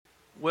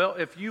Well,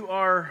 if you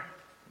are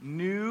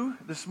new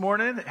this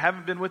morning,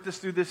 haven't been with us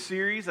through this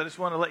series, I just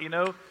want to let you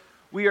know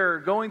we are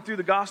going through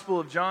the Gospel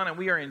of John, and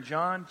we are in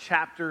John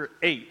chapter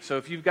 8. So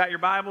if you've got your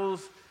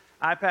Bibles,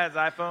 iPads,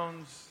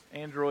 iPhones,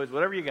 Androids,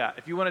 whatever you got,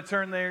 if you want to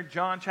turn there,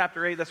 John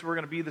chapter 8, that's where we're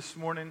going to be this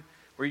morning,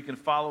 where you can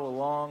follow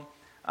along.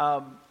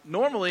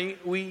 Normally,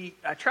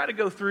 I try to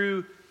go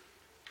through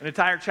an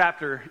entire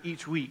chapter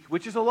each week,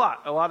 which is a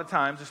lot of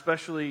times,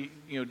 especially,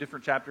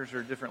 different chapters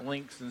are different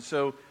lengths. And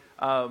so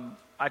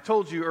I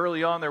told you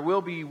early on, there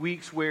will be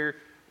weeks where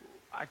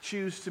I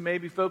choose to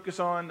maybe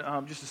focus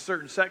on just a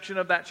certain section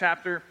of that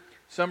chapter,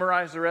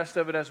 summarize the rest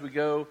of it as we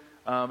go.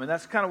 And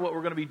that's kind of what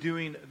we're going to be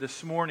doing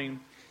this morning.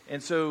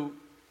 And so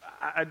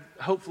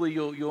hopefully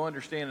you'll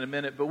understand in a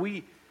minute. But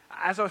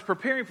as I was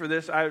preparing for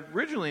this, I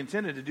originally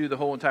intended to do the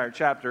whole entire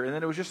chapter. And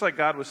then it was just like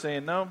God was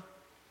saying, no,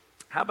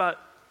 how about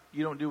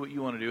you don't do what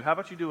you want to do? How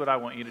about you do what I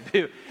want you to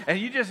do? And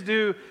you just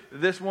do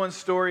this one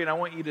story, and I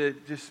want you to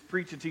just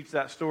preach and teach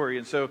that story.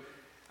 And so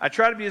I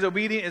try to be as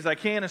obedient as I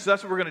can, and so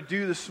that's what we're going to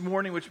do this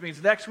morning, which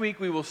means next week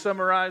we will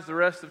summarize the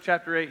rest of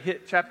chapter 8,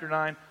 hit chapter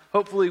 9.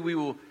 Hopefully we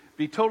will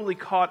be totally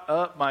caught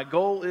up. My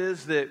goal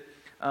is that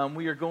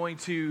we are going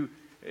to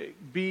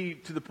be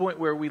to the point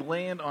where we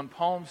land on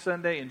Palm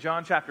Sunday in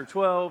John chapter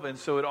 12, and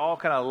so it all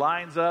kind of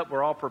lines up.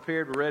 We're all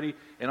prepared, we're ready,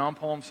 and on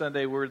Palm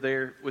Sunday we're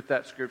there with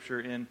that scripture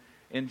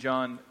in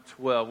John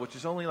 12, which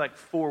is only like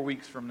 4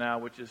 weeks from now,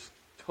 which is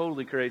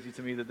totally crazy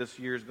to me that this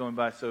year is going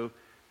by so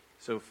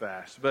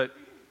fast. But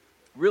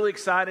really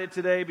excited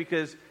today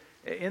because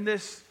in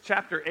this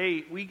chapter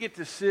 8, we get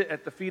to sit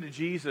at the feet of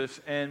Jesus,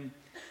 and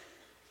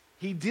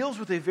he deals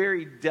with a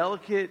very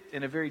delicate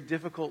and a very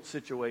difficult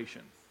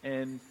situation.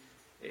 And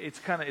it's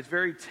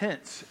very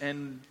tense.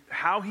 And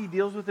how he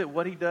deals with it,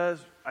 what he does,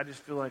 I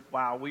just feel like,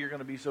 wow, we are going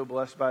to be so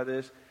blessed by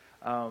this.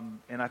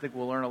 And I think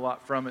we'll learn a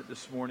lot from it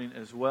this morning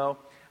as well.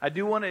 I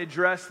do want to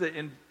address that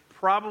in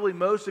probably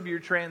most of your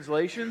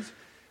translations,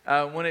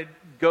 when it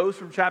goes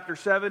from chapter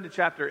 7 to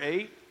chapter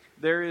 8,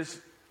 there is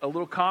a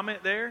little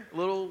comment there, a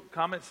little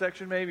comment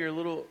section maybe, or a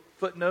little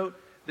footnote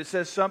that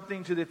says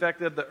something to the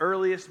effect of the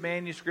earliest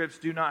manuscripts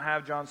do not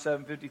have John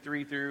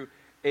 7:53 through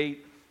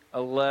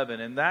 8:11.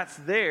 And that's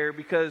there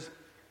because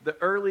the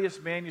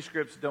earliest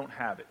manuscripts don't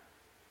have it.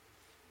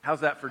 How's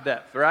that for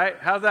depth, right?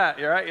 How's that?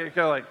 You're right. You're kind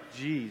of like,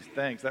 geez,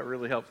 thanks. That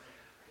really helps.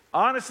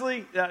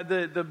 Honestly,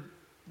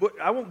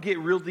 I won't get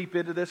real deep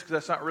into this because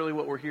that's not really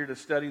what we're here to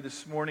study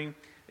this morning.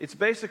 It's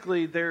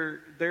basically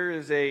there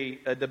is a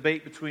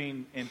debate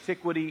between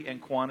antiquity and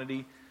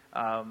quantity.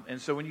 And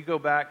so when you go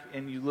back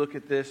and you look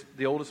at this,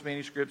 the oldest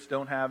manuscripts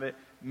don't have it.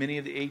 Many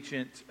of the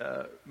ancient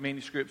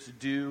manuscripts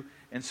do.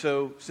 And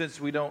so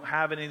since we don't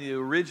have any of the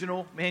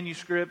original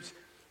manuscripts,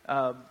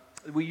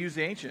 we use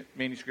the ancient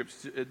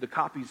manuscripts, the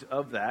copies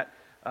of that,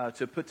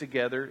 to put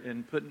together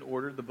and put in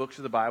order the books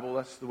of the Bible.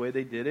 That's the way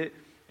they did it.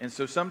 And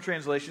so some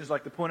translations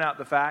like to point out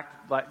the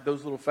fact, like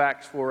those little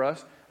facts for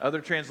us. Other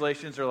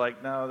translations are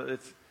like, no,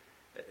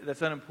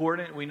 that's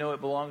unimportant. We know it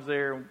belongs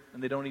there,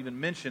 and they don't even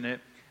mention it.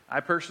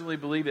 I personally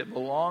believe it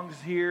belongs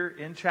here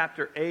in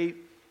chapter 8,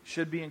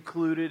 should be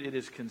included. It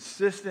is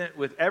consistent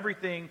with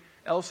everything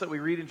else that we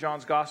read in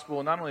John's Gospel.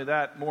 And not only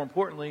that, more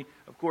importantly,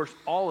 of course,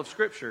 all of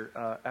Scripture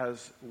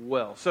as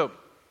well. So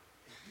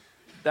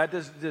that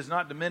does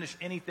not diminish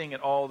anything at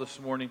all this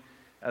morning,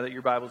 that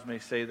your Bibles may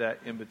say that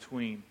in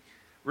between.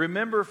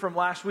 Remember from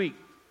last week,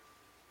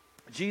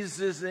 Jesus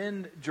is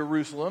in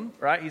Jerusalem,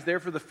 right? He's there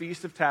for the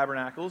Feast of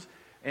Tabernacles,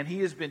 and he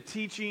has been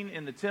teaching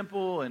in the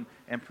temple and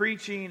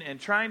preaching and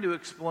trying to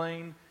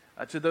explain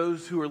to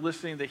those who are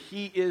listening that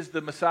he is the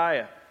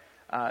Messiah.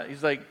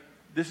 He's like,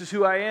 this is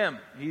who I am.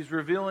 He's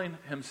revealing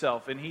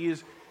himself, and he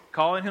is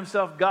calling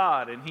himself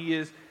God, and he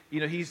is,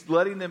 he's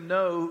letting them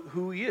know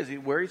who he is,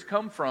 where he's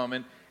come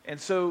from.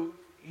 And so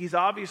he's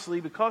obviously,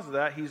 because of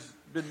that, he's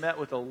been met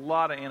with a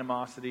lot of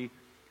animosity.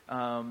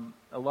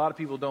 A lot of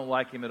people don't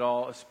like him at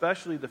all,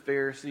 especially the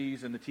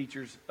Pharisees and the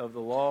teachers of the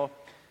law.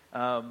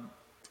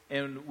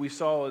 And we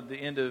saw at the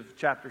end of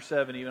chapter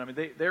 7,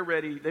 even, they're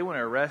ready. They want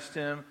to arrest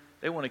him.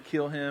 They want to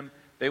kill him.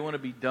 They want to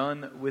be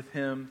done with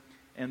him.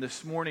 And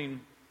this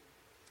morning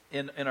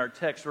in our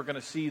text, we're going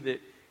to see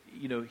that,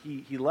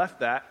 he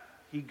left that.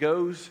 He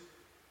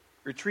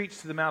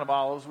retreats to the Mount of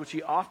Olives, which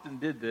he often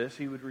did this.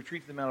 He would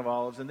retreat to the Mount of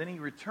Olives, and then he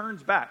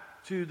returns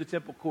back to the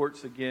temple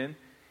courts again.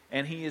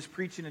 And he is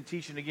preaching and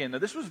teaching again. Now,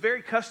 this was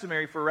very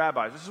customary for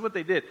rabbis. This is what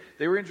they did.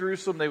 They were in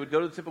Jerusalem. They would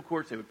go to the temple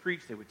courts. They would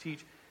preach. They would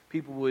teach.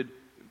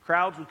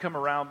 Crowds would come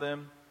around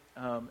them,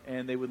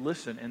 and they would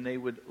listen, and they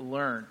would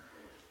learn.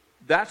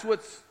 That's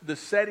what's the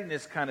setting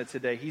is kind of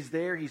today. He's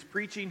there. He's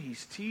preaching.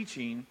 He's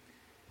teaching.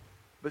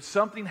 But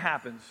something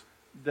happens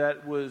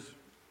that was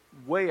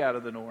way out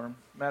of the norm.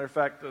 Matter of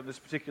fact, on this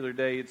particular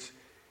day, it's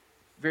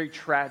very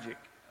tragic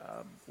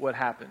what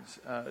happens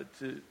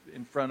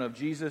in front of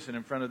Jesus and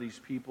in front of these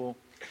people.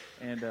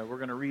 And we're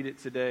going to read it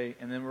today,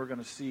 and then we're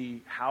going to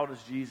see how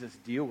does Jesus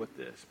deal with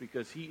this,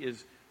 because he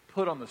is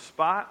put on the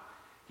spot.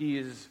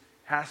 He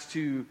has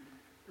to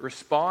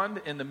respond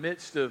in the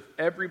midst of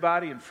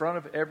everybody, in front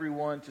of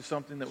everyone, to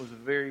something that was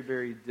very,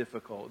 very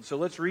difficult. And so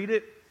let's read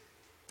it,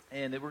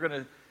 And we're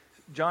going to,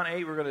 John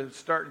 8, we're going to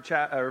start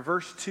in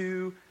verse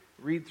 2,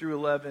 read through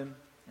 11,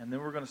 and then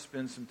we're going to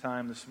spend some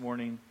time this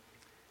morning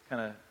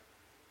kind of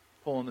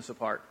pulling this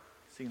apart,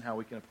 seeing how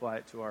we can apply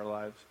it to our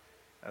lives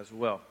as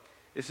well.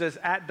 It says,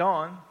 at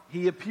dawn,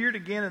 he appeared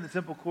again in the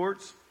temple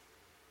courts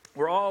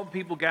where all the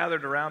people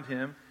gathered around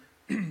him,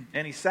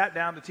 and he sat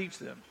down to teach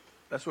them.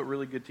 That's what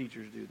really good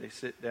teachers do. They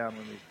sit down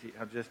when they teach.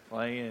 I'm just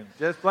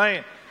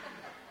playing.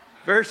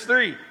 Verse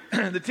 3,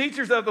 the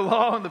teachers of the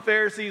law and the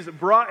Pharisees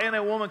brought in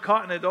a woman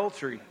caught in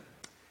adultery.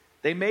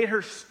 They made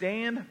her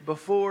stand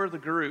before the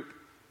group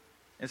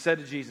and said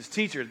to Jesus,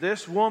 Teacher,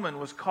 this woman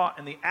was caught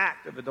in the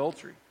act of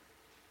adultery.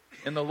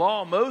 In the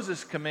law,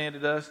 Moses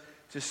commanded us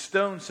to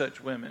stone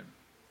such women.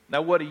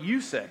 Now, what do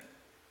you say?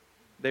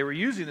 They were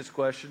using this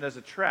question as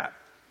a trap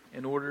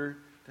in order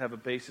to have a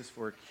basis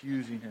for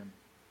accusing him.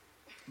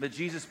 But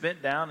Jesus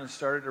bent down and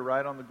started to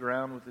write on the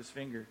ground with his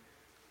finger.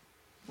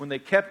 When they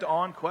kept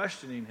on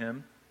questioning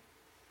him,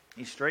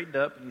 he straightened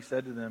up and he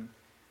said to them,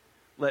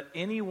 Let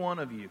any one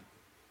of you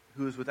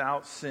who is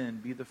without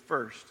sin be the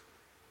first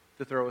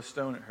to throw a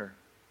stone at her.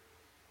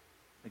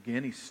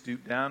 Again, he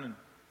stooped down and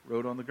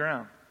wrote on the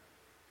ground.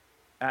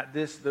 At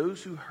this,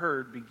 those who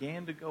heard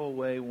began to go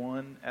away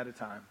one at a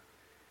time,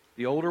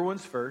 the older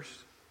ones first,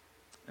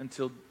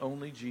 until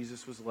only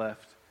Jesus was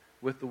left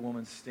with the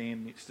woman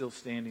still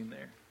standing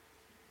there.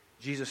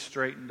 Jesus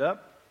straightened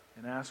up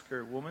and asked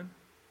her, Woman,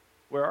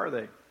 where are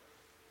they?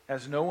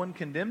 Has no one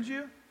condemned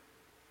you?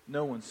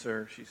 No one,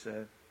 sir, she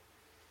said.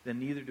 Then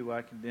neither do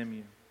I condemn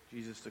you.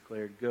 Jesus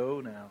declared,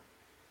 Go now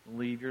and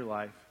leave your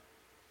life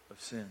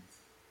of sin.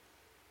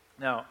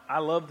 Now, I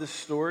love this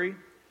story.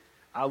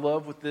 I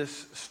love what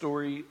this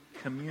story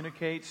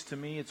communicates to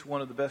me. It's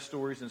one of the best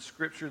stories in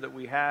Scripture that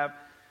we have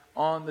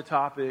on the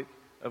topic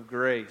of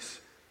grace.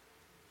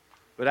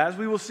 But as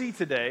we will see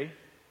today,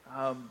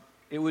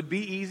 it would be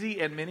easy,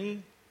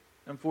 and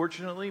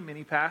unfortunately,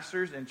 many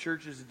pastors and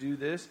churches do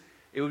this.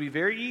 It would be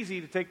very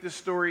easy to take this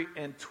story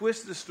and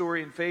twist the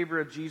story in favor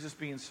of Jesus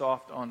being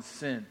soft on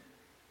sin.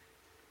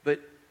 But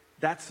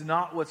that's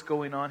not what's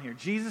going on here.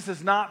 Jesus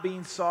is not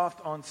being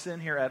soft on sin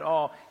here at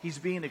all. He's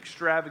being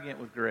extravagant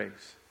with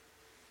grace.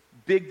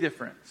 Big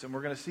difference, and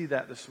we're going to see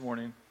that this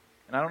morning.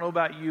 And I don't know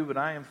about you, but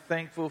I am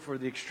thankful for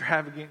the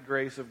extravagant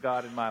grace of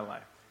God in my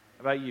life.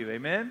 How about you?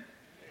 Amen?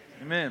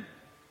 Amen.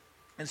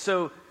 And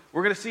so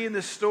we're going to see in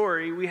this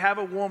story, we have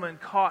a woman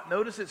caught,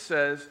 notice it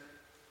says,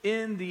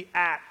 in the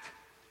act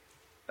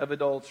of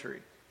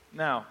adultery.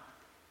 Now,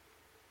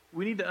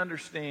 we need to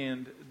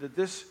understand that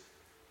this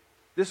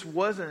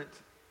wasn't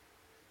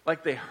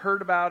like they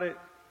heard about it,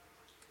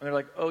 and they're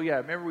like, oh yeah,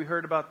 remember we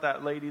heard about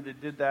that lady that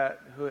did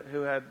that,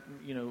 who had,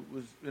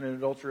 was in an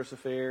adulterous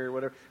affair or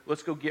whatever.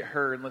 Let's go get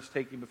her and let's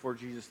take him before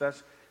Jesus.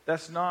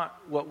 That's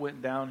not what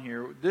went down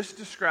here. This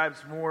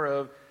describes more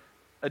of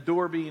a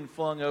door being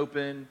flung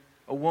open,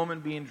 a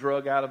woman being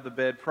dragged out of the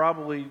bed,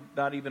 probably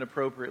not even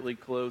appropriately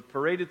clothed,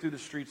 paraded through the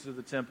streets of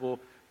the temple,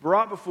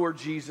 brought before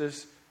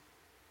Jesus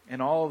and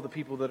all of the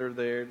people that are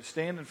there to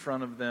stand in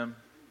front of them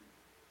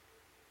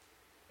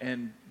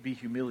and be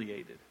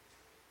humiliated.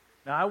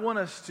 Now, I want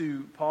us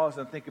to pause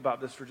and think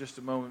about this for just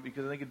a moment,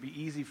 because I think it'd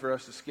be easy for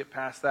us to skip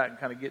past that and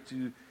kind of get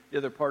to the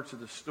other parts of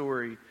the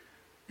story.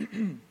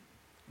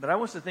 But I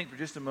want us to think for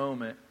just a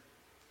moment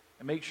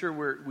and make sure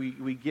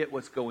we get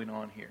what's going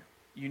on here.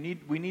 We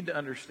need to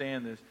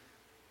understand this.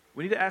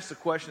 We need to ask the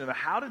question of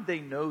how did they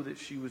know that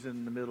she was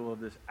in the middle of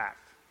this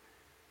act?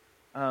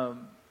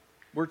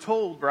 We're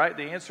told, right,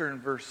 the answer in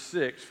verse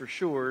 6 for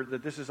sure,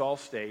 that this is all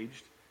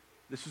staged.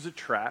 This was a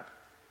trap.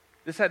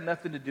 This had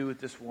nothing to do with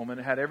this woman.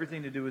 It had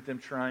everything to do with them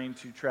trying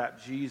to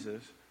trap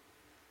Jesus.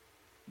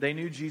 They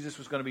knew Jesus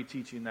was going to be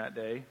teaching that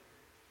day.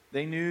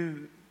 They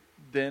knew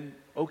then,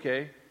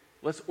 okay,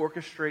 let's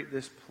orchestrate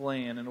this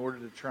plan in order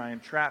to try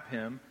and trap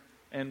him.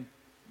 And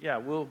yeah,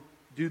 we'll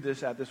do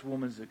this at this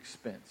woman's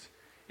expense.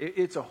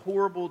 It's a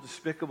horrible,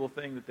 despicable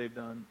thing that they've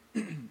done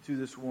to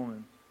this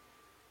woman.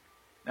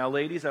 Now,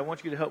 ladies, I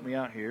want you to help me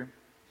out here.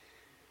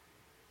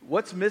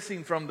 What's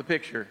missing from the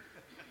picture?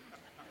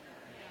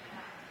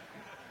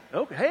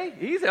 Okay, hey,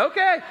 easy,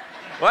 okay.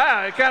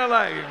 Wow, it's kind of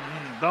like,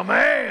 the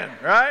man,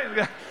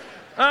 right?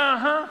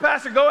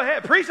 Pastor, go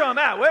ahead, preach on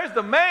that. Where's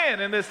the man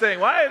in this thing?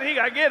 Why did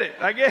I get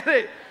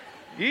it.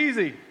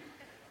 Easy.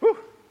 Whew.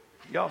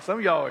 Some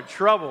of y'all are in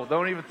trouble.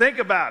 Don't even think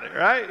about it,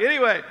 right?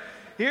 Anyway,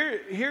 here,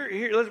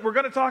 we're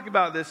going to talk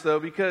about this, though,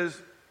 because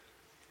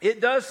it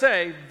does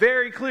say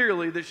very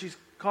clearly that she's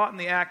caught in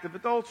the act of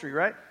adultery,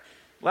 right?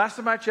 Last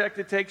time I checked,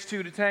 it takes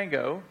two to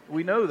tango.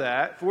 We know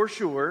that for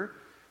sure.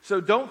 So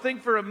don't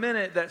think for a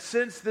minute that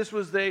since this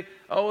was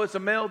it's a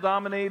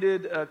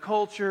male-dominated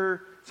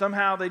culture,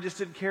 somehow they just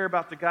didn't care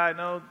about the guy.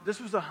 No, this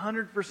was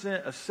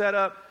 100% a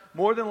setup.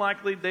 More than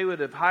likely, they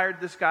would have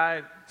hired this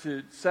guy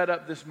to set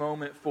up this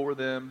moment for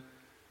them.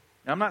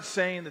 Now, I'm not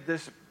saying that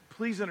this,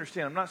 please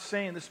understand, I'm not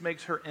saying this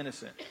makes her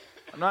innocent.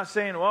 I'm not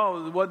saying,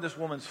 well, it wasn't this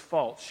woman's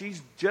fault.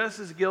 She's just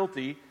as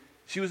guilty.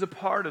 She was a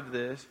part of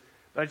this.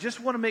 But I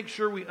just want to make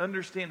sure we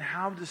understand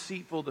how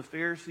deceitful the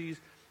Pharisees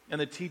and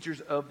the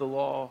teachers of the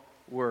law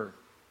were.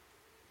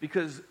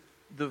 Because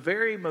the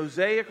very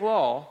Mosaic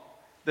law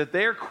that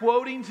they're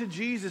quoting to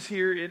Jesus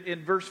here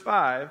in verse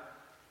 5,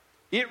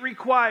 it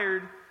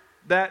required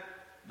that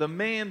the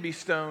man be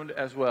stoned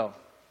as well.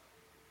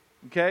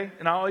 Okay?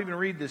 And I'll even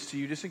read this to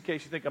you just in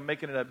case you think I'm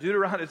making it up.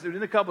 Deuteronomy, it's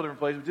in a couple different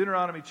places.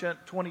 Deuteronomy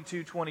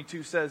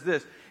 22:22 says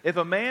this: if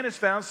a man is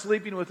found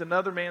sleeping with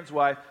another man's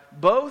wife,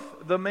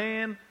 both the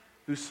man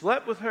who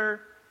slept with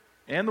her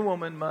and the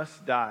woman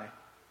must die.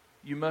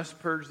 You must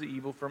purge the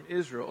evil from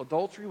Israel.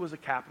 Adultery was a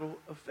capital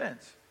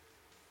offense.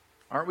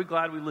 Aren't we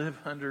glad we live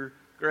under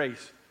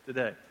grace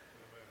today?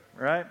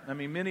 Right? I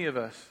mean, many of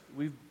us,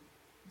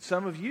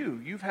 some of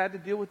you've had to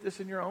deal with this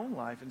in your own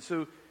life. And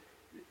so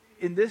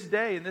in this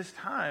day, in this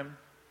time,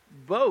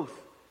 both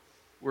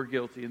were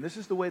guilty. And this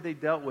is the way they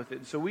dealt with it.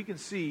 And so we can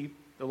see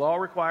the law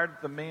required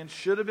that the man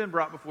should have been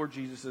brought before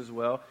Jesus as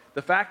well.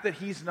 The fact that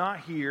he's not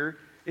here,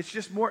 it's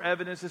just more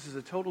evidence this is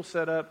a total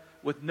setup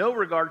with no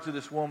regard to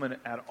this woman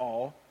at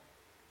all.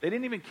 They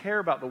didn't even care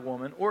about the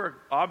woman or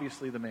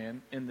obviously the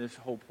man in this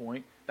whole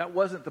point. That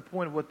wasn't the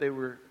point of what they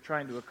were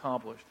trying to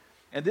accomplish.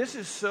 And this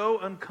is so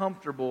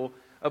uncomfortable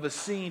of a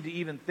scene to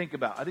even think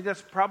about. I think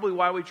that's probably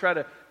why we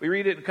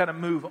read it and kind of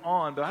move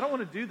on. But I don't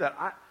want to do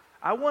that.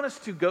 I want us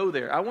to go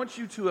there. I want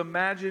you to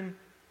imagine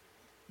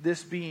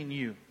this being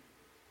you.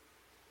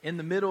 In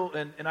the middle,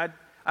 and I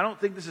don't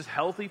think this is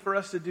healthy for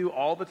us to do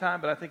all the time,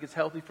 but I think it's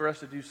healthy for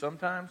us to do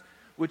sometimes,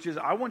 which is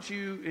I want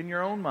you in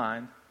your own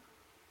mind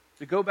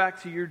to go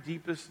back to your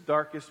deepest,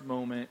 darkest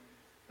moment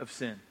of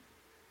sin.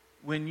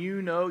 When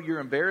you know you're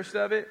embarrassed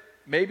of it,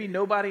 maybe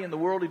nobody in the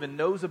world even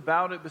knows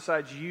about it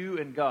besides you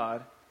and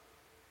God.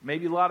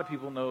 Maybe a lot of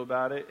people know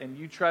about it, and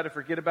you try to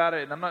forget about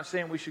it. And I'm not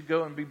saying we should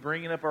go and be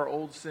bringing up our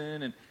old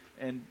sin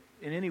and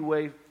in any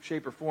way,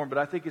 shape, or form, but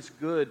I think it's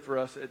good for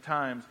us at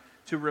times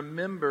to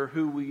remember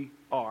who we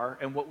are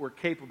and what we're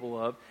capable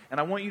of.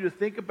 And I want you to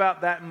think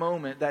about that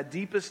moment, that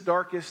deepest,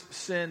 darkest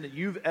sin that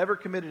you've ever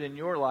committed in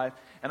your life.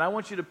 And I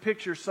want you to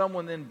picture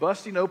someone then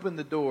busting open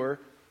the door,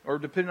 or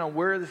depending on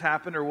where this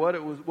happened or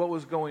what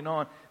was going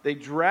on, they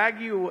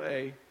drag you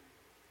away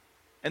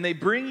and they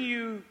bring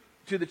you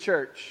to the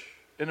church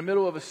in the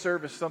middle of a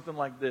service, something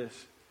like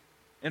this,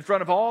 in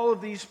front of all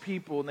of these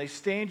people, and they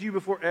stand you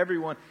before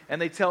everyone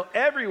and they tell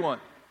everyone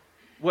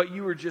what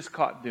you were just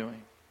caught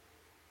doing.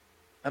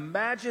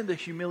 Imagine the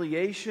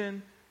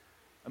humiliation.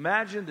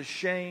 Imagine the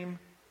shame.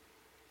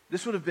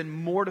 This would have been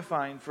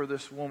mortifying for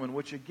this woman,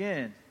 which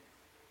again,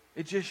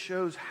 it just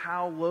shows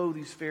how low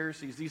these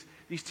Pharisees,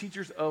 these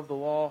teachers of the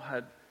law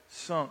had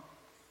sunk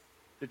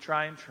to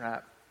try and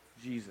trap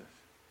Jesus.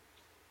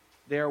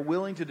 They are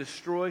willing to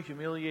destroy,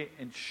 humiliate,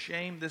 and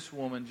shame this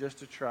woman just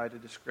to try to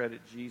discredit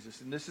Jesus.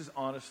 And this is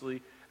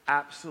honestly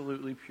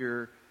absolutely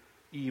pure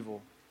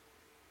evil.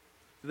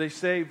 They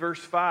say, verse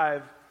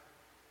 5,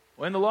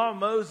 when the law of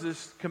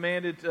Moses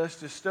commanded us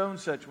to stone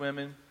such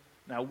women,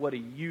 now what do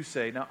you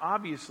say? Now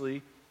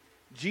obviously,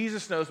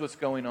 Jesus knows what's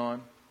going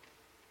on.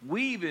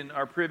 We even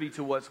are privy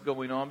to what's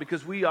going on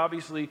because we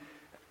obviously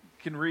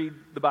can read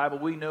the Bible.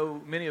 We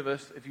know, many of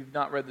us, if you've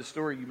not read the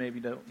story, you maybe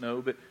don't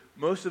know, but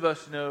most of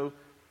us know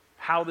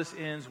how this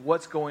ends,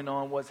 what's going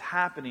on, what's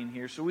happening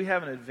here. So we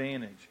have an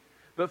advantage.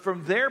 But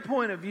from their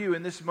point of view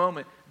in this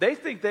moment, they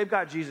think they've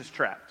got Jesus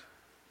trapped.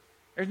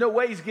 There's no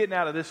way he's getting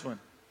out of this one.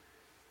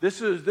 This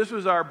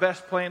was our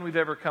best plan we've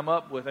ever come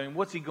up with. I mean,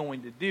 what's he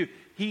going to do?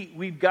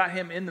 We've got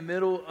him in the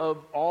middle of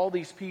all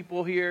these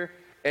people here,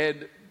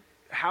 and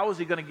how is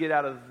he going to get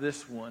out of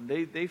this one?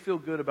 They feel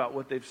good about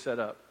what they've set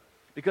up.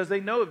 Because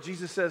they know if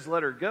Jesus says,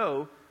 let her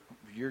go,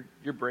 you're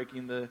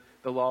breaking the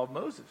law of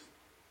Moses.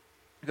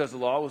 Because the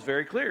law was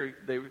very clear.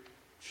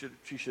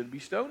 She should be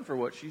stoned for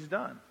what she's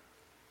done.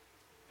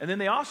 And then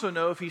they also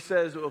know if he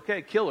says,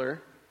 okay, kill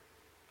her,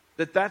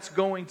 that's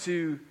going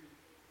to...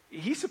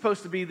 He's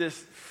supposed to be this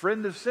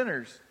friend of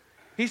sinners.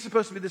 He's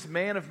supposed to be this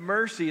man of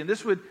mercy. And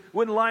this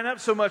wouldn't line up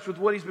so much with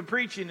what he's been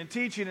preaching and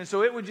teaching. And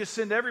so it would just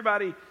send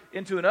everybody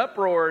into an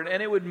uproar.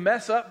 And it would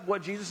mess up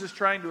what Jesus is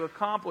trying to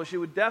accomplish. It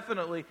would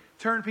definitely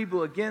turn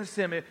people against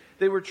him.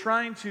 They were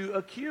trying to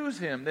accuse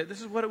him. That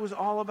this is what it was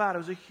all about. It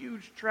was a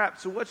huge trap.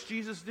 So what's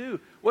Jesus do?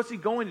 What's he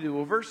going to do?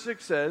 Well, verse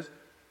 6 says,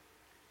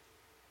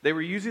 they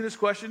were using this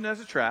question as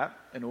a trap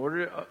in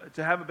order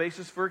to have a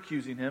basis for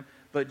accusing him.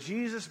 But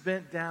Jesus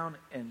bent down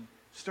and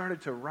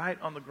started to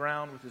write on the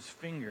ground with his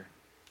finger.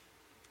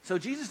 So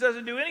Jesus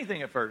doesn't do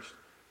anything at first.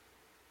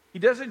 He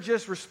doesn't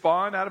just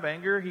respond out of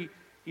anger.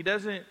 He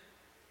doesn't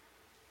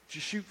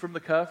just shoot from the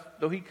cuff,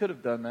 though he could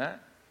have done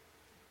that.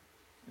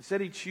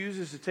 Instead, he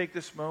chooses to take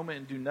this moment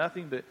and do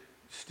nothing but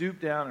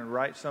stoop down and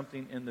write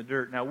something in the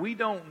dirt. Now, we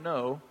don't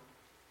know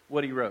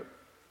what he wrote.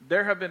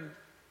 There have been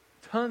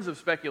tons of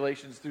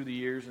speculations through the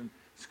years, and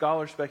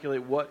scholars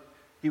speculate what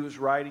he was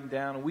writing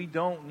down, and we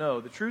don't know.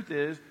 The truth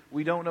is,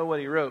 we don't know what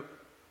he wrote.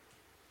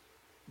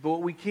 But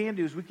what we can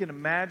do is we can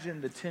imagine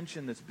the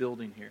tension that's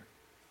building here.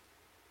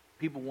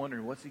 People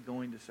wondering, what's he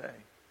going to say?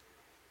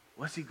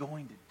 What's he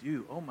going to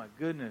do? Oh my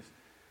goodness.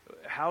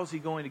 How's he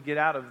going to get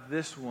out of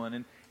this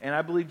one? And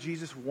I believe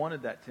Jesus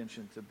wanted that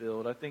tension to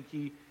build. I think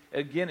he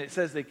again, it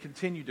says they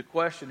continued to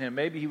question him.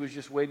 Maybe he was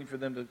just waiting for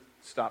them to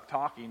stop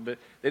talking, but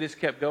they just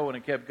kept going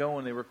and kept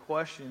going. They were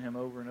questioning him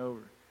over and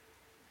over.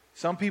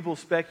 Some people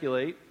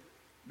speculate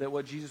that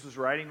what Jesus was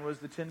writing was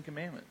the Ten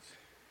Commandments,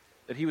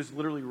 that he was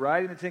literally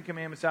writing the Ten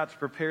Commandments out to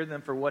prepare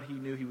them for what he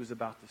knew he was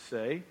about to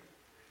say.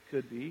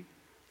 Could be.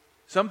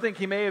 Some think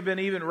he may have been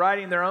even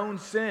writing their own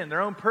sin,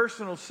 their own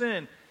personal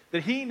sin,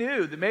 that he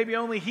knew, that maybe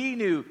only he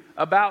knew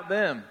about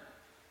them.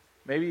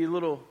 Maybe a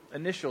little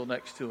initial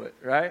next to it,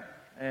 right?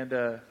 And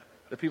the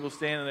people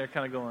standing there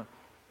kind of going,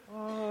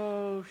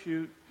 oh,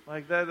 shoot.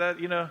 Like that,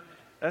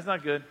 that's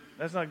not good.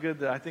 That's not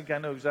good. I think I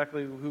know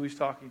exactly who he's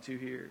talking to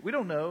here. We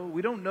don't know.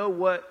 We don't know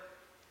what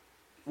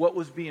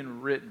was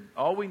being written.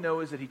 All we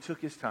know is that he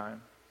took his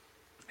time.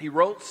 He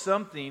wrote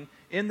something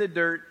in the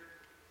dirt.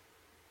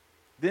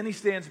 Then he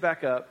stands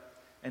back up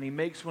and he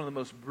makes one of the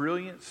most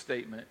brilliant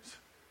statements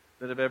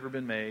that have ever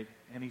been made.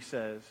 And he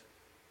says,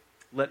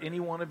 let any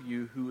one of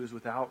you who is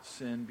without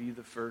sin be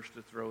the first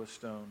to throw a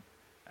stone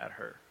at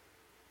her.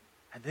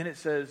 And then it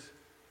says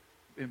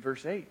in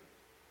verse 8,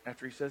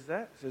 after he says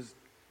that, it says,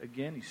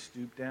 again, he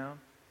stooped down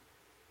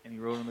and he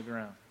wrote on the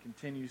ground.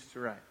 Continues to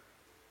write.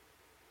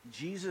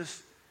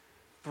 Jesus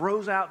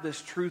throws out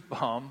this truth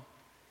bomb,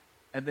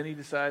 and then he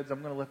decides,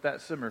 I'm going to let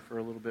that simmer for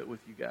a little bit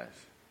with you guys.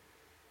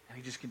 And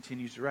he just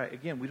continues to write.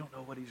 Again, we don't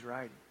know what he's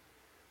writing.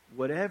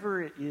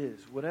 Whatever it is,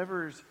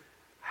 whatever is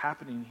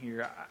happening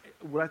here,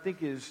 what I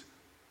think is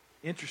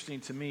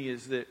interesting to me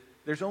is that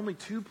there's only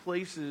two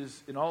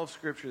places in all of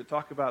Scripture that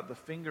talk about the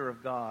finger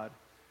of God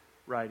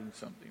writing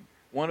something.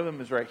 One of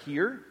them is right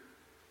here.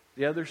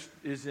 The other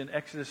is in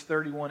Exodus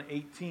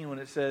 31:18 when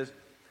it says,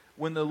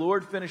 when the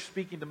Lord finished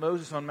speaking to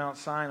Moses on Mount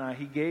Sinai,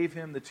 he gave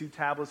him the 2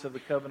 tablets of the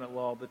covenant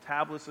law, the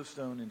tablets of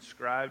stone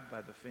inscribed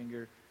by the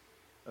finger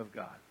of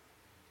God.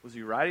 Was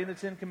he writing the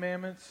 10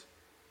 Commandments?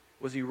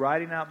 Was he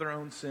writing out their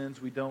own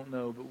sins? We don't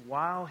know. But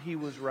while he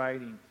was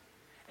writing,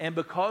 and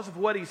because of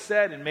what he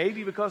said, and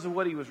maybe because of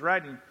what he was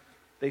writing,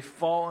 they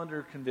fall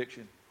under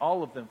conviction.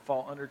 All of them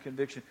fall under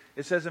conviction.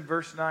 It says in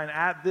verse 9,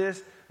 at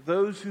this,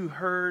 those who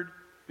heard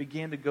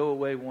began to go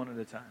away one at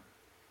a time.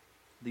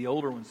 The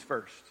older ones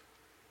first,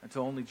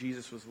 until only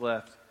Jesus was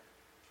left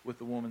with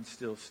the woman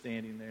still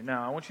standing there.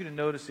 Now, I want you to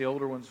notice the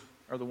older ones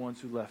are the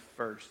ones who left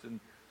first. And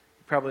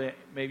probably,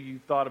 maybe you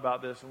thought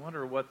about this. I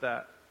wonder what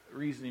that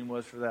reasoning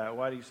was for that.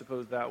 Why do you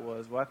suppose that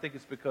was? Well, I think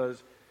it's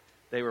because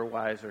they were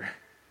wiser.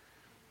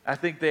 I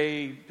think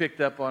they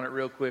picked up on it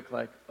real quick,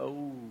 like,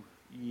 oh,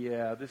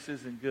 yeah, this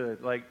isn't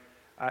good. Like,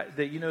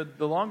 the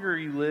longer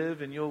you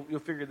live, and you'll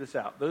figure this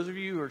out. Those of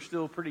you who are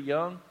still pretty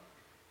young,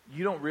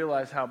 you don't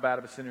realize how bad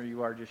of a sinner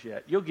you are just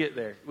yet. You'll get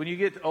there. When you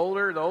get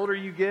older, the older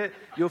you get,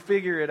 you'll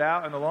figure it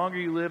out. And the longer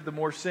you live, the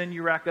more sin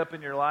you rack up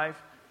in your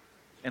life.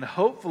 And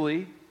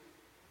hopefully,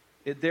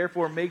 it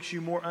therefore makes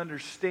you more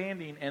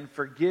understanding and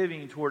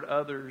forgiving toward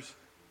others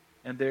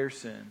and their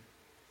sin.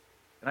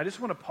 And I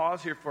just want to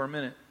pause here for a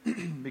minute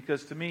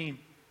because to me,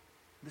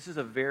 this is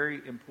a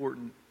very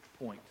important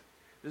point.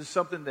 This is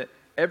something that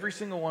every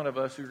single one of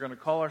us who are going to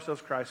call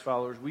ourselves Christ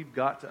followers, we've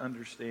got to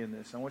understand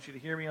this. I want you to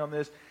hear me on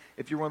this.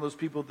 If you're one of those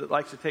people that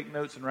likes to take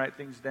notes and write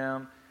things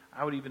down,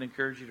 I would even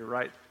encourage you to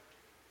write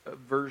a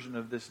version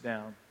of this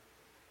down.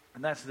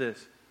 And that's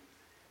this.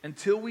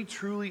 Until we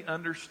truly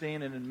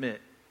understand and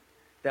admit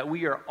that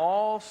we are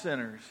all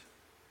sinners,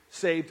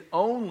 saved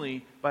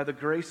only by the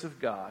grace of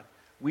God,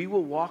 we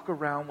will walk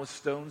around with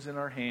stones in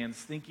our hands,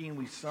 thinking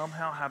we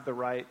somehow have the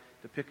right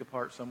to pick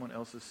apart someone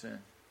else's sin.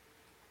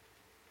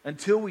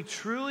 Until we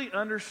truly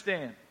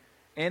understand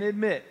and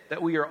admit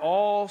that we are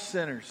all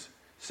sinners,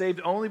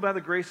 saved only by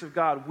the grace of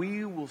God,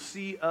 we will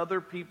see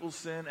other people's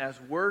sin as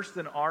worse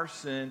than our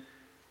sin,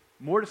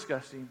 more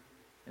disgusting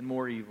and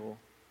more evil,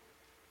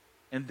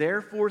 and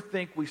therefore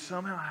think we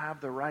somehow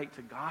have the right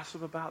to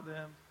gossip about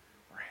them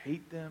or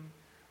hate them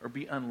or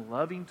be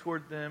unloving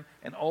toward them,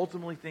 and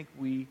ultimately think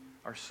we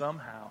are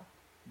somehow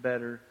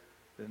better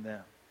than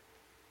them.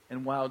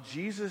 And while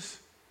Jesus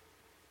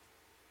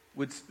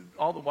would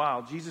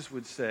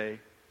say,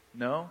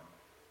 no,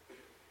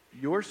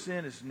 your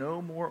sin is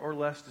no more or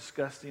less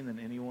disgusting than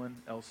anyone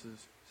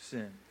else's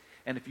sin.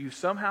 And if you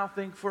somehow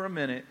think for a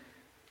minute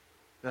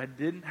that I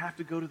didn't have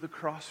to go to the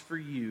cross for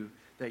you,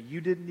 that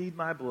you didn't need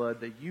my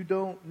blood, that you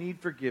don't need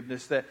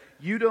forgiveness, that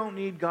you don't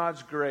need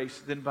God's grace,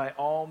 then by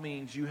all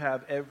means you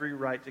have every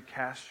right to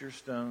cast your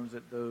stones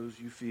at those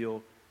you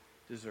feel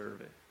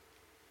deserve it.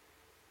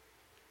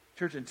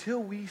 Church, until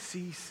we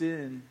see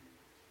sin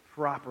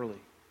properly,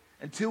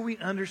 until we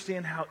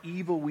understand how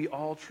evil we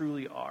all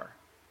truly are,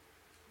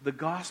 the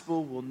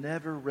gospel will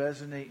never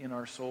resonate in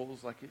our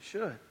souls like it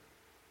should.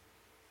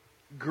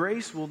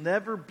 Grace will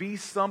never be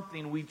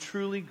something we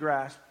truly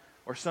grasp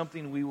or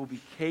something we will be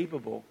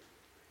capable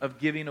of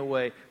giving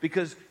away,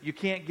 because you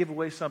can't give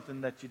away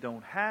something that you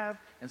don't have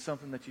and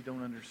something that you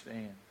don't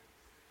understand.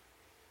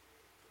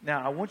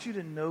 Now, I want you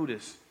to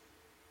notice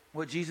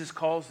what Jesus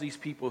calls these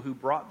people who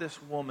brought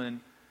this woman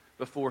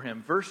before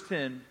him. Verse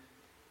 10,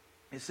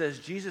 it says,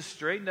 Jesus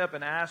straightened up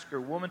and asked her,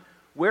 woman,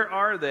 where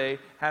are they?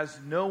 Has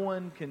no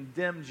one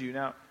condemned you?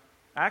 Now,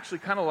 I actually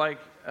kind of like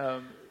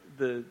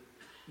the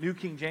New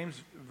King James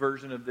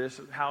Version of this,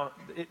 how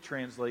it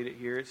translated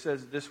here, it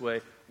says it this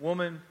way: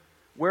 "Woman,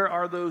 where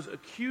are those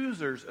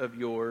accusers of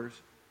yours?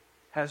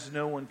 Has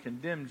no one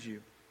condemned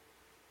you?"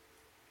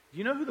 Do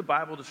you know who the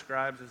Bible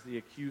describes as the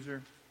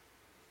accuser?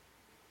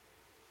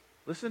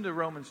 Listen to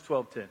Romans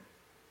 12:10.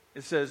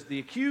 It says, "The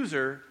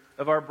accuser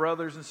of our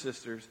brothers and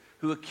sisters,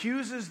 who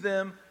accuses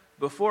them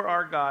before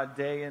our God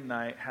day and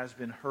night, has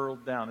been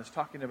hurled down." It's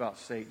talking about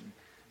Satan.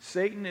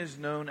 Satan is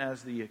known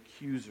as the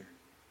accuser.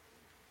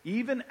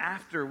 Even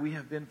after we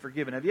have been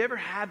forgiven. Have you ever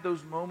had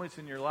those moments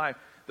in your life,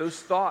 those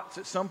thoughts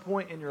at some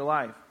point in your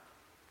life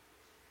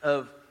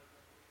of,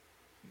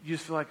 you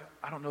just feel like,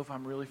 I don't know if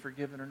I'm really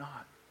forgiven or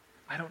not.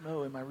 I don't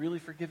know. Am I really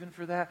forgiven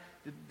for that?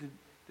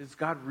 Is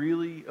God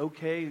really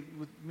okay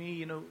with me?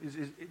 You know,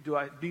 do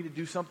I need to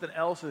do something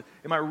else?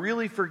 Am I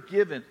really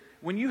forgiven?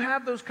 When you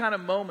have those kind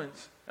of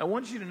moments, I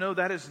want you to know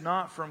that is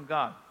not from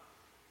God.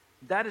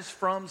 That is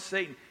from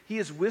Satan. He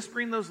is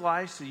whispering those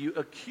lies to you,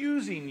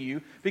 accusing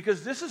you,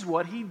 because this is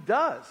what he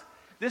does.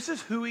 This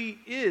is who he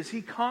is.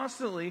 He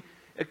constantly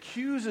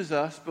accuses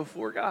us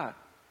before God.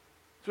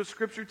 That's what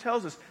Scripture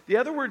tells us. The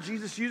other word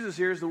Jesus uses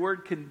here is the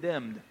word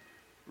condemned.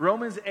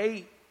 Romans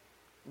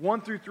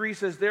 8:1-3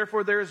 says,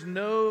 "Therefore there is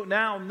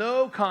now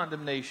no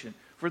condemnation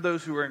for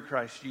those who are in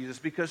Christ Jesus,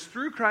 because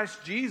through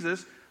Christ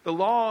Jesus, the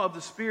law of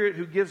the Spirit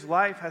who gives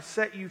life has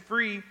set you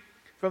free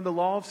from the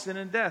law of sin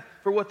and death.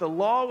 For what the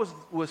law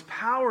was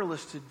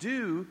powerless to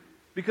do,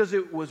 because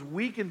it was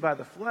weakened by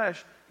the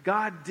flesh,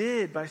 God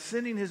did by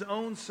sending his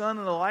own Son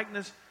in the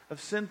likeness of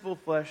sinful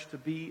flesh to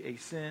be a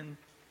sin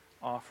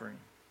offering."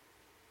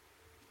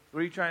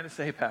 What are you trying to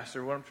say,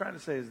 Pastor? What I'm trying to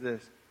say is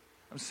this.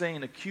 I'm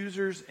saying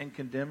accusers and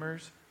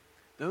condemners,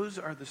 those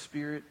are the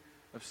spirit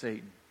of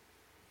Satan.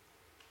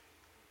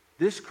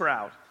 This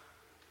crowd,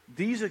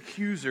 these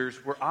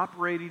accusers were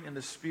operating in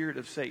the spirit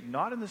of Satan,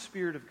 not in the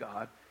spirit of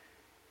God.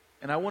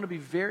 And I want to be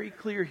very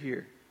clear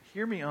here.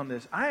 Hear me on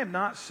this. I am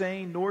not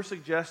saying nor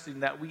suggesting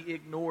that we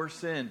ignore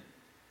sin.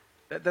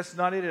 That's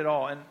not it at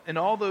all. And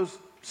all those,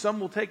 some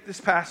will take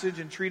this passage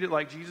and treat it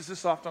like Jesus is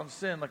soft on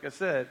sin, like I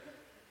said.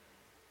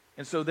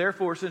 And so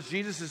therefore, since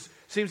Jesus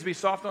seems to be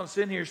soft on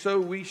sin here, so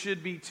we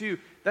should be too.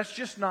 That's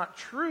just not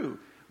true.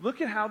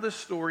 Look at how this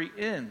story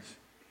ends.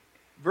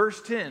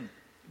 Verse 10,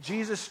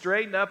 Jesus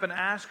straightened up and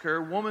asked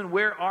her, "Woman,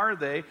 where are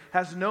they?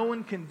 Has no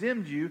one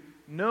condemned you?"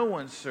 "No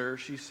one, sir,"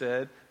 she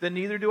said. "Then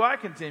neither do I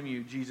condemn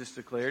you," Jesus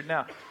declared.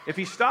 Now, if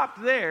he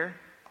stopped there,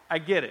 I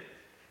get it.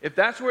 If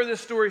that's where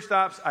this story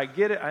stops, I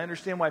get it. I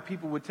understand why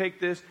people would take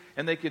this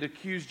and they could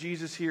accuse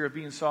Jesus here of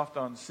being soft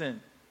on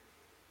sin.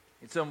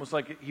 It's almost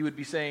like he would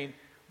be saying,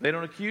 they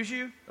don't accuse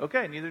you?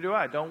 Okay, neither do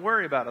I. Don't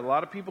worry about it. A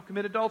lot of people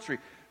commit adultery.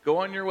 Go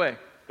on your way.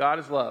 God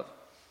is love.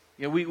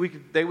 You know,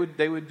 they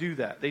would do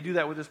that. They do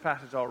that with this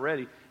passage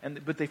already,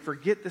 but they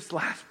forget this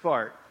last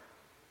part,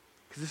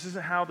 because this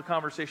isn't how the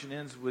conversation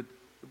ends with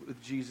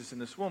Jesus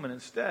and this woman.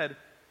 Instead,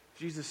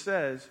 Jesus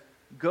says,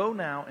 "Go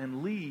now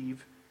and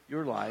leave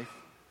your life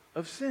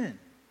of sin."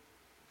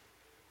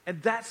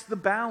 And that's the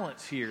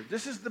balance here.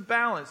 This is the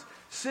balance.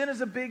 Sin is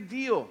a big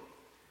deal.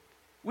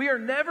 We are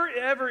never,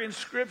 ever in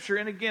Scripture,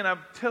 and again,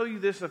 I've told you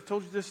this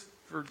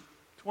for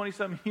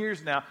 20-some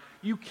years now.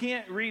 You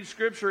can't read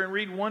Scripture and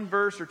read one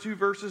verse or two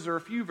verses or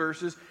a few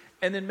verses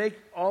and then make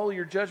all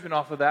your judgment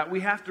off of that.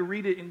 We have to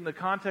read it in the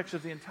context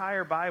of the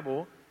entire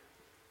Bible.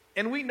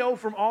 And we know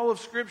from all of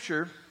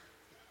Scripture,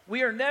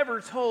 we are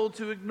never told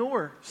to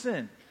ignore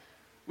sin.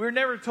 We're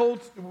never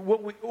told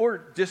or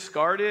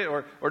discard it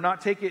or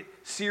not take it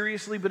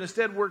seriously, but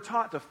instead we're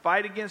taught to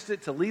fight against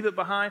it, to leave it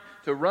behind,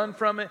 to run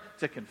from it,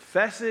 to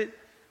confess it,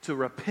 to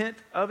repent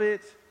of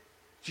it.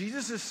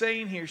 Jesus is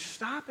saying here,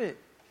 stop it.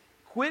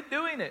 Quit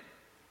doing it.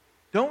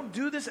 Don't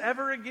do this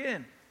ever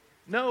again.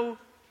 No,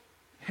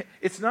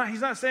 he's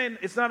not saying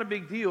it's not a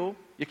big deal.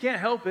 You can't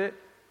help it.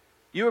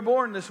 You were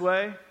born this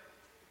way.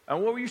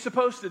 And what were you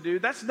supposed to do?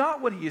 That's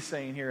not what he is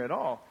saying here at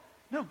all.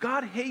 No,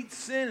 God hates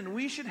sin, and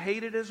we should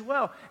hate it as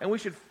well. And we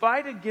should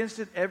fight against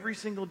it every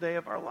single day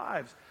of our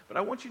lives. But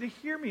I want you to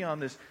hear me on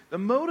this. The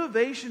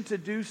motivation to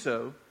do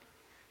so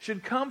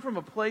should come from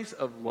a place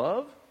of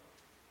love.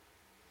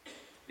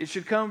 It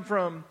should come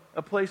from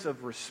a place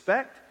of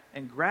respect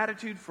and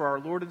gratitude for our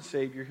Lord and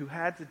Savior, who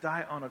had to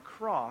die on a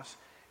cross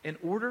in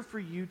order for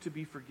you to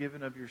be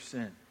forgiven of your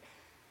sin.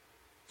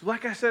 So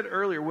like I said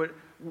earlier,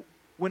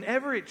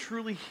 whenever it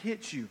truly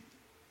hits you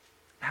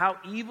how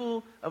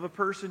evil of a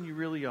person you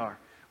really are,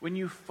 when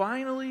you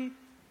finally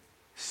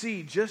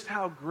see just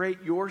how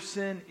great your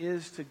sin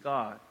is to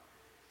God,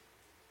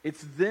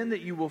 it's then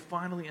that you will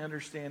finally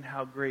understand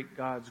how great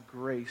God's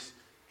grace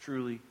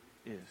truly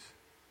is.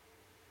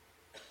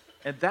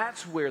 And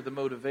that's where the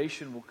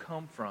motivation will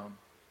come from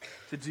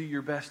to do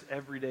your best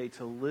every day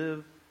to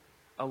live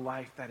a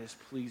life that is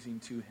pleasing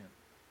to Him.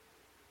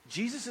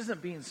 Jesus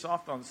isn't being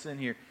soft on sin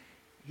here.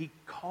 He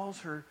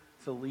calls her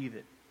to leave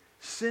it.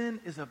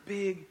 Sin is a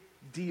big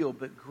deal,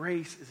 but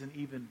grace is an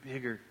even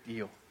bigger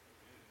deal.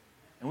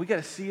 And we got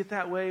to see it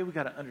that way. We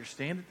got to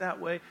understand it that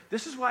way.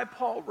 This is why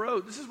Paul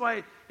wrote. This is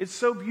why it's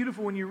so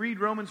beautiful when you read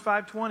Romans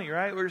 5:20,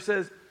 right? Where it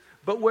says,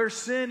 "But where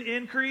sin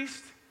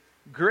increased,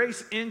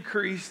 grace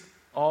increased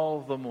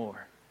all the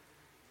more.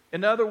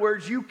 In other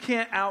words, you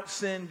can't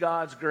out-sin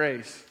God's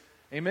grace.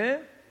 Amen?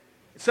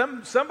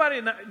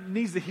 Somebody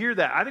needs to hear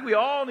that. I think we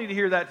all need to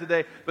hear that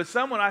today. But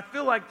I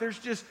feel like there's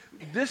just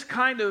this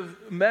kind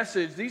of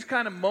message, these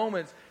kind of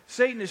moments.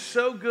 Satan is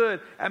so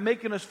good at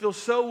making us feel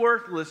so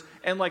worthless.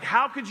 And like,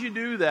 how could you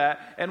do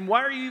that? And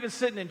why are you even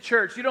sitting in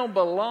church? You don't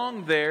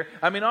belong there.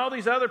 I mean, all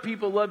these other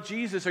people love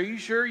Jesus. Are you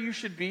sure you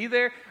should be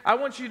there? I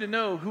want you to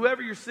know,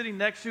 whoever you're sitting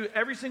next to,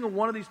 every single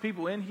one of these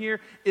people in here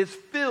is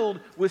filled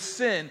with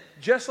sin,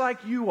 just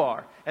like you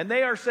are. And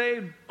they are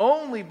saved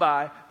only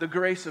by the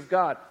grace of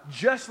God,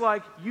 just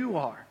like you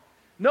are.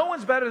 No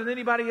one's better than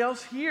anybody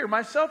else here,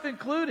 myself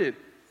included.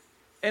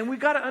 And we've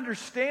got to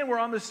understand we're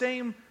on the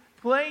same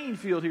playing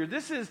field here.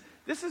 This is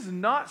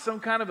not some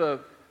kind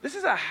of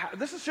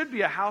this should be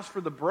a house for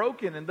the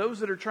broken and those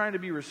that are trying to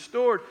be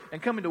restored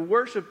and coming to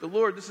worship the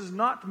Lord. This is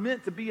not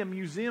meant to be a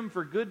museum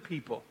for good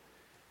people.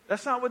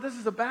 That's not what this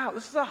is about.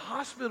 This is a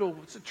hospital.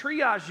 It's a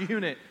triage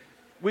unit.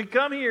 We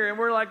come here and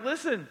we're like,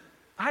 listen,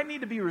 I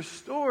need to be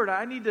restored.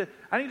 I need to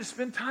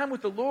spend time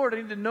with the Lord. I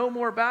need to know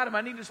more about Him.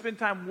 I need to spend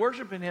time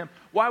worshiping Him.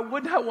 Why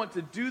wouldn't I want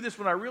to do this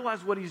when I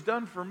realize what He's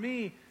done for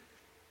me?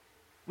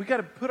 We got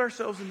to put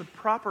ourselves in the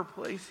proper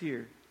place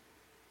here.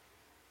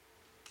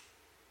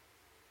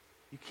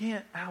 You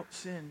can't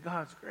out-sin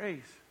God's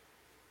grace.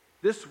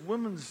 This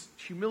woman's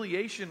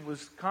humiliation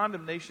was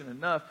condemnation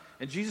enough,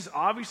 and Jesus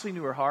obviously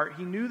knew her heart.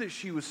 He knew that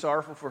she was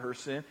sorrowful for her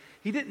sin.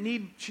 She didn't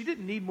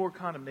need more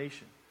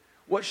condemnation.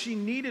 What she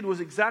needed was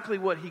exactly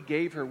what He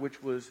gave her,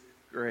 which was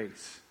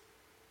grace.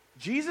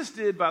 Jesus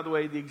did, by the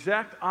way, the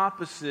exact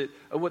opposite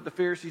of what the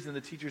Pharisees and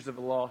the teachers of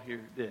the law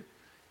here did.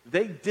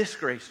 They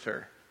disgraced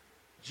her.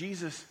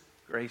 Jesus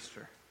graced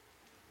her.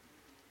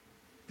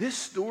 This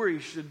story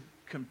should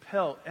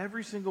compel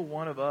every single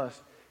one of us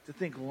to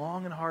think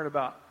long and hard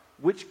about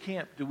which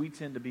camp do we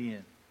tend to be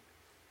in.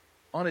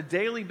 On a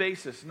daily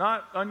basis,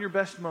 not on your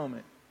best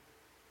moment.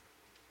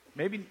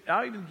 Maybe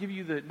I'll even give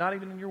you not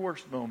even in your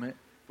worst moment,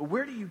 but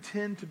where do you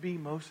tend to be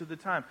most of the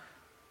time?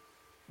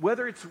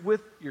 Whether it's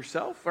with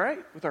yourself, right?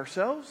 With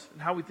ourselves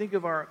and how we think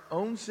of our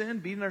own sin,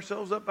 beating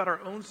ourselves up about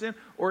our own sin,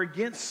 or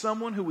against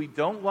someone who we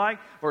don't like,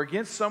 or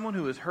against someone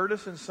who has hurt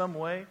us in some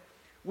way.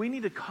 We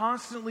need to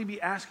constantly be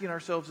asking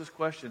ourselves this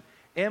question: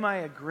 am I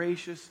a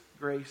gracious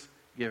grace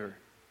giver?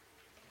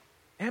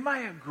 Am I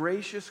a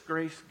gracious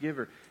grace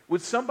giver?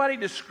 Would somebody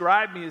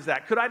describe me as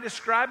that? Could I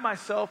describe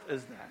myself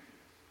as that?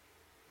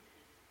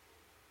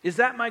 Is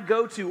that my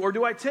go-to? Or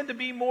do I tend to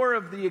be more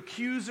of the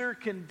accuser,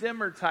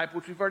 condemner type,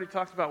 which we've already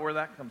talked about where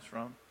that comes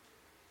from?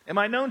 Am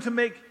I known to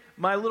make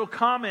my little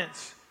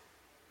comments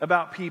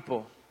about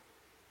people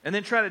and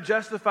then try to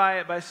justify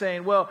it by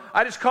saying, well,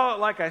 I just call it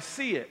like I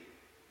see it?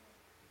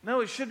 No,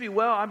 it should be,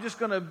 well, I'm just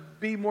going to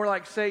be more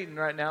like Satan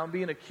right now and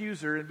be an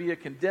accuser and be a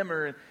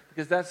condemner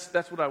because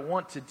that's what I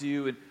want to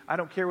do, and I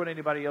don't care what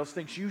anybody else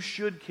thinks. You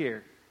should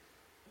care.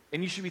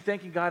 And you should be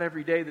thanking God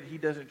every day that He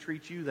doesn't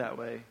treat you that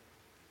way.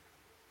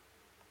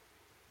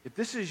 If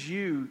this is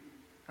you,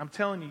 I'm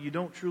telling you, you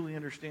don't truly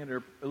understand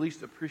or at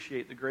least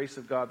appreciate the grace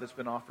of God that's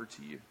been offered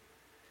to you.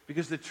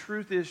 Because the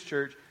truth is,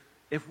 church,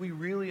 if we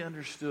really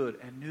understood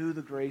and knew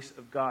the grace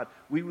of God,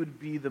 we would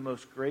be the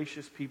most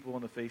gracious people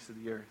on the face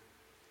of the earth.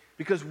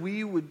 Because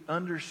we would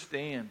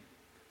understand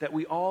that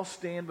we all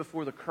stand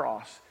before the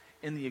cross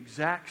in the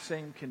exact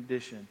same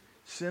condition,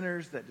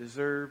 sinners that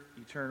deserve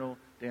eternal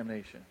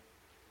damnation.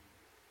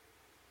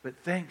 But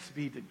thanks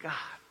be to God,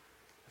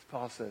 as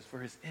Paul says, for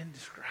His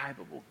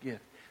indescribable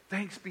gift.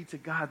 Thanks be to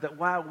God that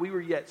while we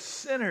were yet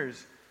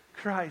sinners,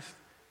 Christ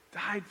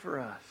died for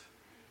us.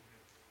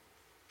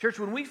 Church,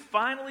 when we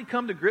finally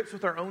come to grips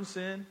with our own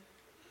sin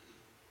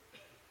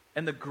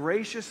and the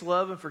gracious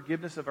love and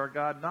forgiveness of our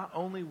God, not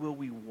only will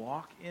we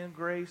walk in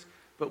grace,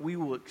 but we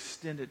will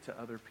extend it to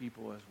other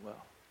people as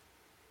well.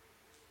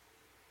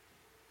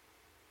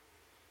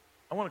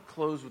 I want to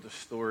close with a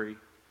story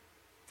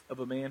of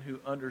a man who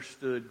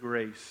understood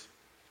grace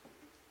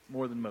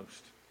more than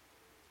most.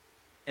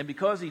 And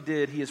because he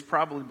did, he has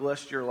probably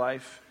blessed your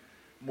life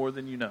more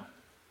than you know.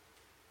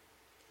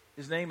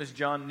 His name is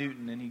John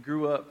Newton, and he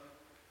grew up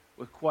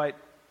with quite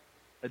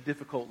a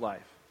difficult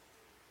life.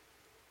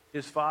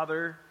 His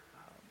father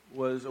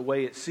was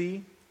away at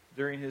sea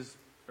during his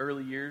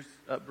early years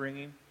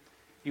upbringing.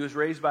 He was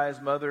raised by his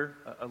mother,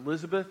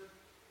 Elizabeth.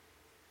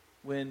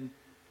 When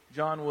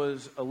John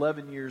was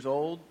 11 years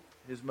old,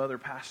 his mother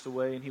passed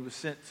away, and he was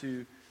sent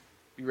to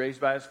be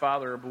raised by his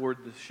father aboard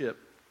the ship.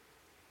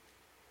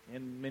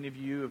 And many of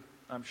you,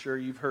 I'm sure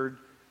you've heard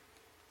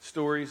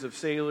stories of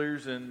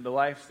sailors and the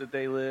lives that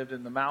they lived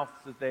and the mouths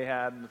that they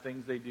had and the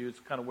things they do. It's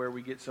kind of where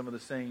we get some of the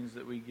sayings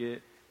that we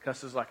get,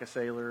 cusses like a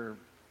sailor, or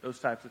those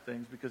types of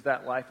things, because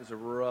that life is a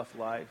rough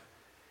life.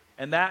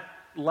 And that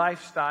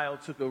lifestyle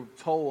took a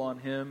toll on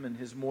him and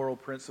his moral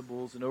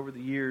principles. And over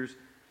the years,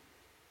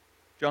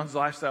 John's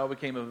lifestyle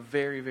became a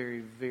very,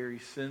 very, very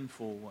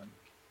sinful one.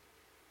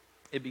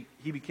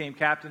 He became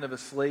captain of a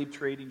slave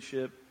trading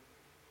ship.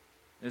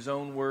 In his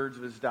own words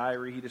of his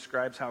diary, he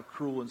describes how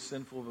cruel and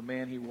sinful of a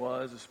man he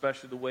was,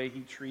 especially the way he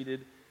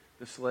treated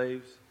the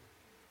slaves.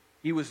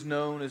 He was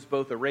known as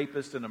both a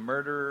rapist and a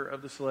murderer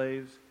of the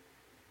slaves.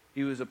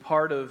 He was a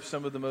part of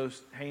some of the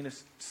most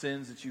heinous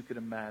sins that you could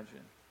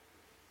imagine.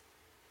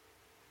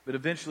 But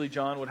eventually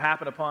John would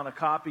happen upon a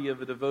copy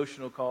of a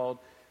devotional called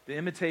The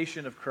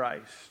Imitation of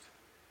Christ,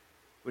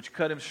 which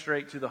cut him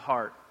straight to the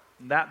heart.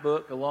 And that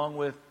book, along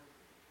with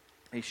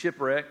a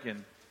shipwreck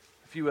and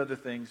a few other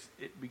things,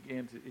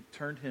 it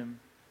turned him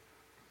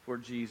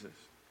toward Jesus.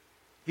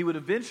 He would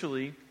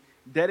eventually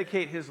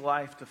dedicate his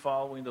life to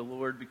following the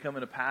Lord,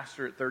 becoming a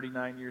pastor at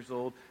 39 years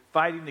old,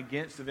 fighting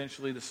against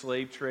eventually the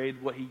slave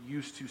trade, what he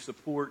used to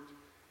support,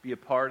 be a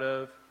part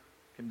of,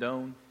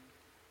 condone,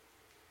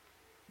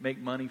 make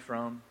money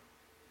from.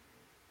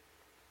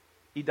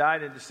 He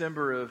died in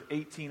December of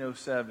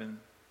 1807,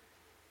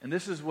 and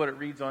this is what it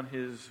reads on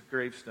his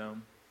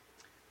gravestone.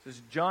 It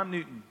says, John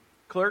Newton,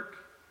 clerk,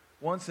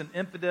 once an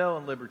infidel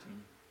and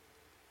libertine,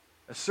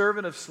 a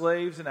servant of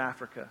slaves in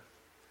Africa,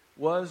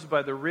 was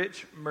by the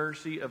rich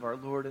mercy of our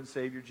Lord and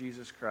Savior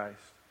Jesus Christ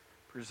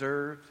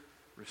preserved,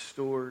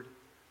 restored,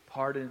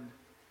 pardoned,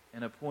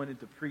 and appointed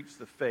to preach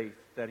the faith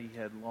that he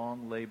had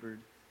long labored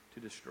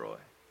to destroy.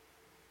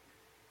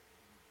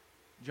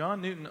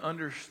 John Newton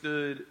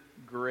understood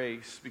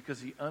grace because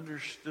he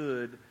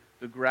understood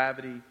the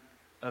gravity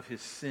of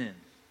his sin,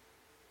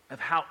 of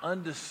how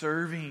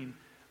undeserving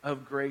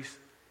of grace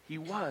he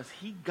was.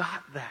 He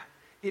got that.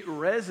 It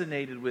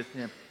resonated with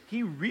him.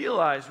 He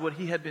realized what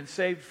he had been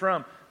saved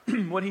from,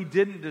 what he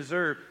didn't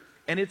deserve.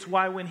 And it's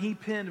why when he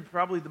penned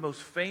probably the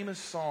most famous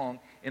song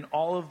in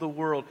all of the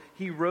world,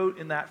 he wrote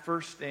in that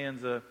first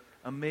stanza,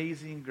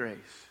 Amazing Grace,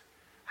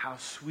 how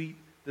sweet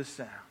the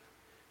sound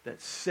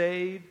that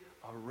saved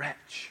a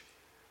wretch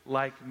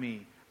like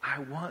me. I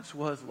once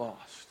was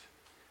lost,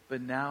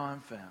 but now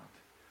I'm found.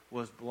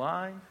 Was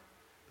blind,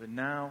 but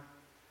now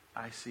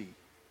I see.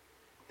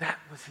 That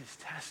was his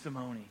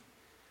testimony.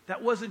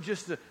 That wasn't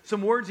just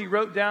some words he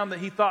wrote down that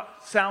he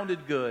thought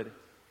sounded good.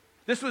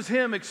 This was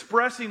him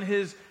expressing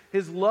his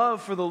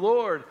love for the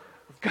Lord.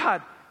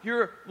 God,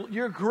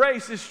 your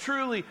grace is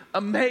truly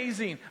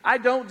amazing. I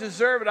don't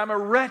deserve it. I'm a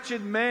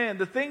wretched man.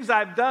 The things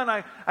I've done,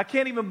 I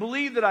can't even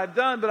believe that I've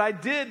done, but I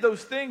did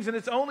those things, and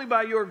it's only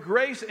by your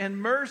grace and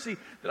mercy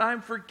that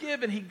I'm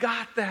forgiven. He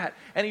got that,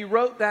 and he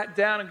wrote that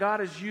down, and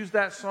God has used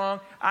that song.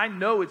 I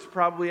know it's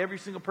probably every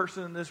single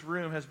person in this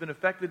room has been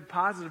affected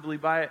positively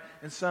by it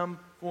in some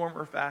form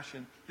or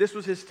fashion. This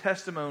was his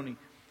testimony.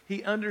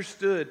 He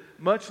understood,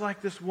 much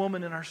like this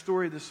woman in our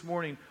story this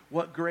morning,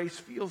 what grace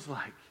feels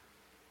like.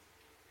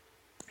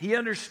 He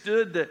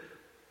understood that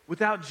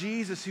without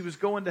Jesus, he was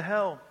going to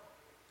hell.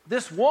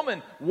 This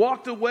woman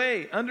walked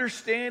away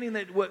understanding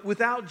that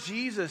without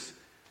Jesus,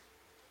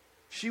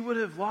 she would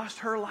have lost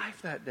her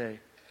life that day.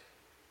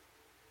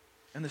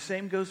 And the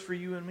same goes for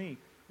you and me.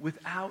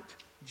 Without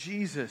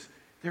Jesus,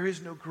 there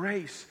is no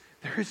grace.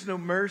 There is no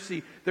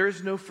mercy. There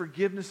is no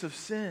forgiveness of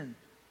sin.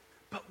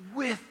 But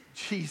with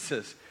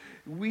Jesus,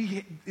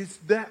 it's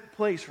that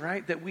place,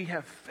 right, that we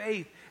have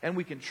faith and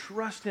we can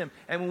trust him.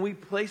 And when we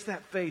place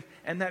that faith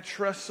and that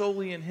trust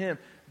solely in him,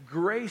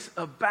 grace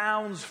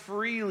abounds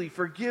freely,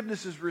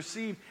 forgiveness is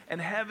received,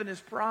 and heaven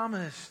is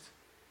promised.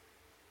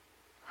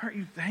 Aren't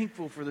you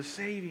thankful for the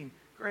saving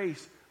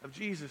grace of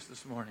Jesus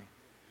this morning?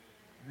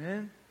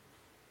 Amen?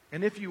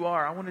 And if you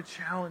are, I want to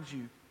challenge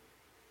you.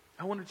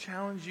 I want to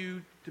challenge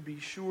you to be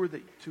sure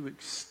that to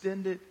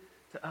extend it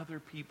to other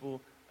people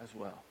as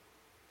well.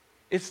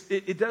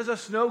 It does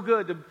us no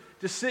good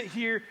to sit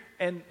here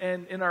and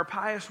in our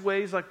pious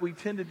ways like we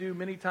tend to do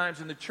many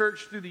times in the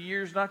church through the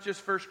years, not just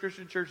First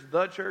Christian Church,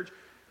 the church.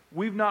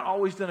 We've not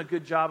always done a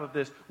good job of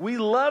this. We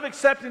love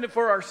accepting it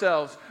for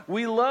ourselves.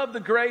 We love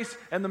the grace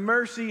and the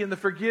mercy and the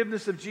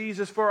forgiveness of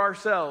Jesus for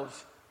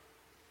ourselves.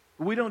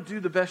 But we don't do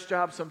the best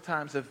job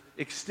sometimes of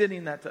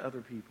extending that to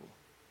other people.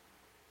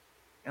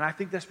 And I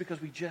think that's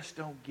because we just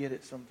don't get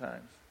it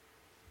sometimes.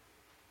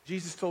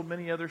 Jesus told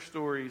many other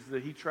stories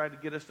that he tried to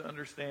get us to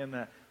understand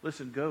that.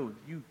 Listen, go,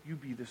 you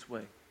be this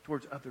way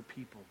towards other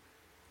people.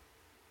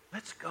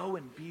 Let's go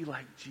and be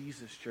like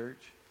Jesus,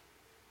 church.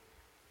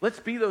 Let's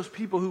be those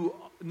people who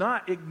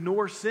not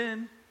ignore sin.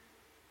 I'm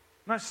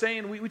not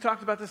saying, we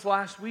talked about this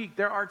last week.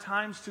 There are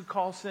times to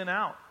call sin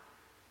out.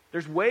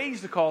 There's ways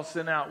to call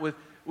sin out with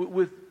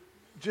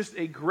just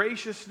a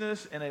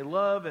graciousness and a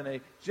love and a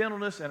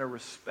gentleness and a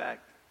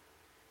respect.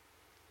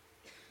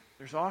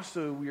 There's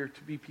also, we are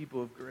to be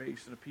people of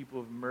grace and a people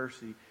of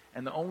mercy.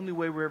 And the only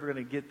way we're ever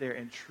going to get there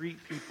and treat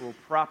people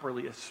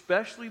properly,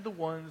 especially the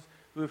ones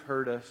who have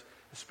hurt us,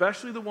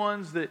 especially the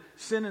ones that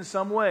sin in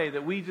some way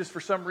that we just for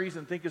some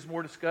reason think is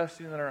more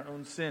disgusting than our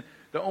own sin.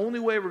 The only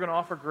way we're going to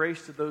offer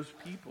grace to those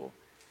people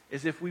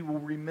is if we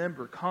will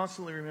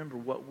constantly remember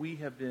what we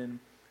have been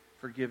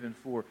forgiven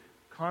for.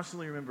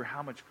 Constantly remember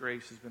how much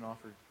grace has been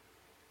offered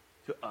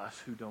to us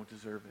who don't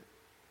deserve it.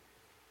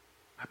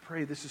 I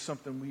pray this is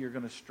something we are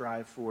going to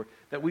strive for,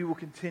 that we will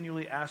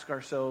continually ask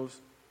ourselves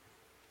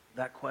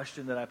that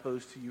question that I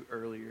posed to you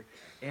earlier.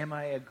 Am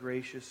I a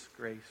gracious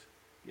grace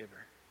giver?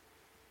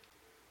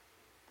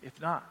 If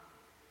not,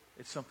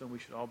 it's something we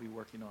should all be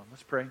working on.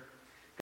 Let's pray.